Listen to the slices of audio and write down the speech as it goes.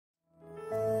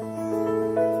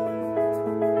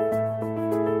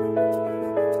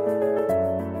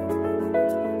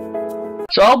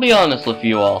So I'll be honest with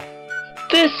you all.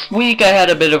 This week I had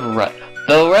a bit of a rut.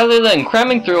 Though rather than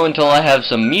cramming through until I have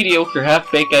some mediocre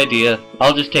half-baked idea,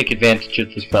 I'll just take advantage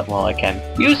of this rut while I can.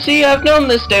 You see, I've known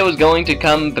this day was going to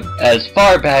come as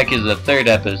far back as the 3rd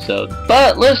episode.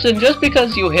 But listen, just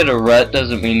because you hit a rut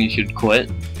doesn't mean you should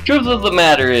quit. Truth of the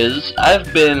matter is,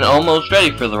 I've been almost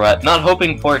ready for the rut, not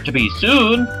hoping for it to be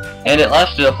soon, and it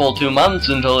lasted a full 2 months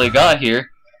until it got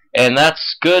here. And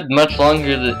that's good much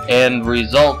longer and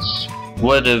results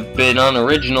would have been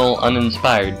unoriginal,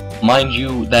 uninspired. Mind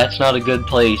you, that's not a good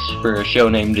place for a show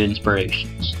named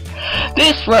Inspirations.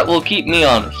 This rut will keep me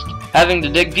honest, having to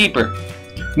dig deeper.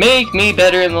 Make me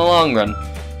better in the long run.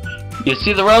 You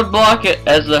see the roadblock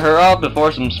as the hurrah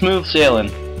before some smooth sailing.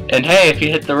 And hey, if you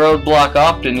hit the roadblock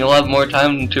often, you'll have more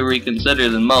time to reconsider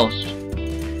than most.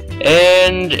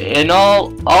 And in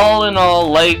all in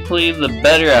all, likely the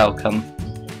better outcome.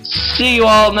 See you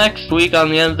all next week on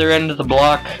the other end of the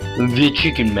block, the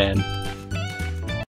Chicken Man.